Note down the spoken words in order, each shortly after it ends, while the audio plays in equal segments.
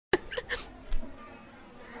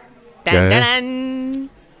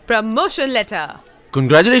Promotion letter.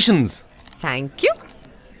 Congratulations. Thank you.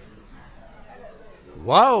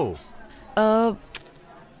 Wow.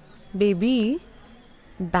 Baby,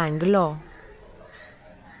 Bangalore.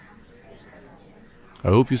 I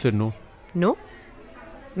hope you said no. No?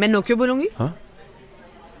 मैं no क्यों बोलूंगी? हाँ?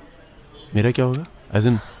 मेरा क्या होगा? As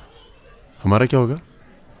in, हमारा क्या होगा?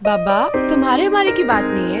 बाबा, तुम्हारे हमारे की बात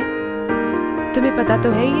नहीं है। तुम्हें पता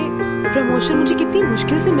तो है ये प्रमोशन मुझे कितनी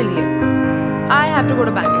मुश्किल से मिली है। I have to go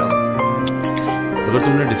to Bangalore. अगर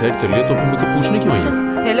तुमने डिसाइड कर लिया तो फिर मुझसे पूछने क्यों आई हो?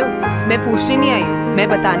 हेलो, मैं पूछने नहीं आई हूँ, मैं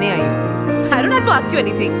बताने आई हूँ। I don't have to ask you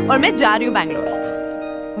anything. और मैं जा रही हूँ Bangalore.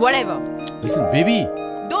 Whatever. Listen, baby.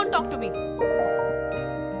 Don't talk to me.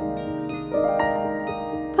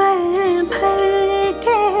 पल भर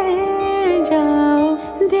ठहर जाओ,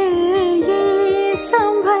 दिल ये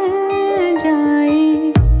संभल जाए,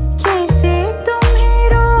 कैसे तुम्हें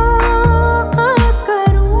रोका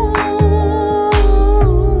करूं,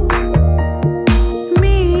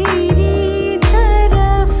 मेरी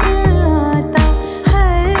तरफ आता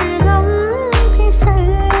हर गम फिसल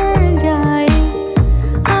जाए,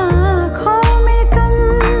 आँखों में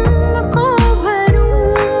तुमको भरूं,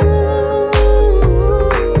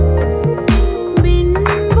 बिन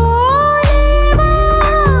बोले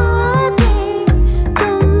बातें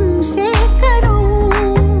तुमसे करूं,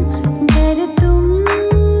 अगर तुम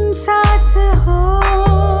साथ हो,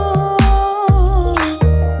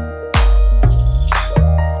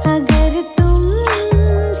 अगर तुम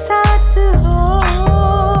साथ हो।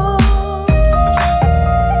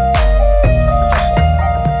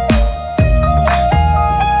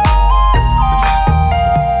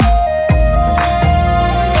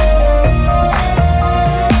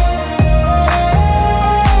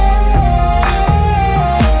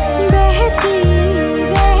 बहती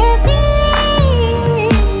रहती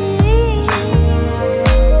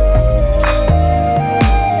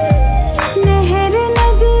नहर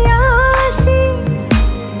नदियाँ सी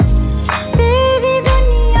तेरी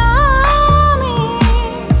दुनिया में,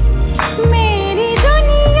 मेरी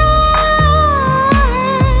दुनिया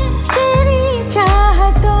है तेरी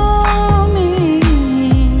चाहतों में,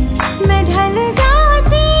 मैं ढल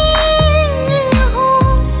जाती हूँ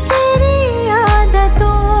तेरी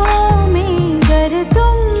आदतों में, अगर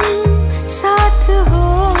तुम साथ हो।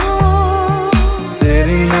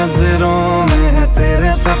 तेरी नजरों में है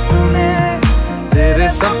तेरे सपने, तेरे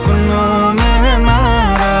सपनों में है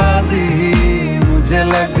नाराजी, मुझे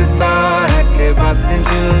लगता है कि बातें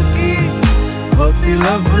दिल की होती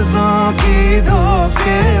लफ्जों की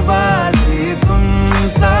धोखेबाजी, तुम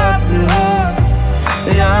साथ हो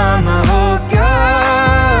या ना हो क्या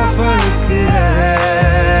फर्क है,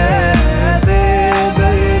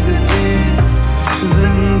 बेदर्द थी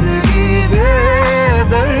जिंदगी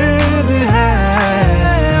बेदर्द है,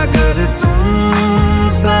 अगर तुम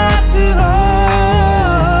साथ हो,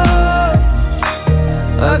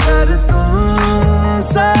 अगर तुम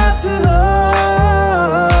साथ हो।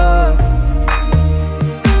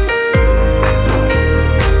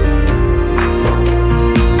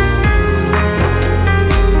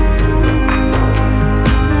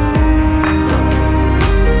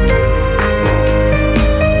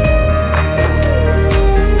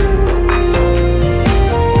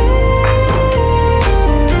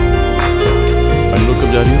 बैंगलोर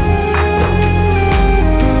कब जा रही हो?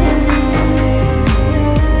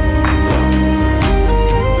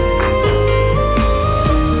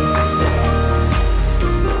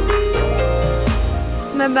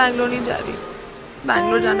 मैं बैंगलोर नहीं जा रही।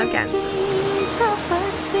 बैंगलोर जाना कैंसिल।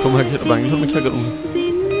 तो मैं बैंगलोर में क्या करूँगा?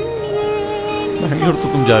 बैंगलोर तो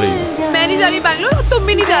तुम जा रही हो। मैं नहीं जा रही बैंगलोर और तुम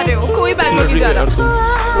भी नहीं जा रहे हो। कोई बैंगलोर नहीं जा रहा।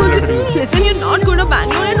 Listen, you're not going to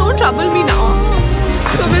Bangalore and don't trouble me now.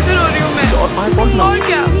 सुबह से रो रही हूँ मैं। और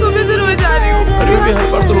क्या? सुबह से रोए जा रही हूँ। अरे भी हर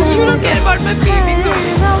बार तो रोती You हूँ। don't care about my feelings.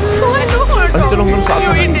 Oh, I know how to अच्छा, चलो हम लोग साथ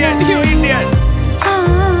में You're Indian.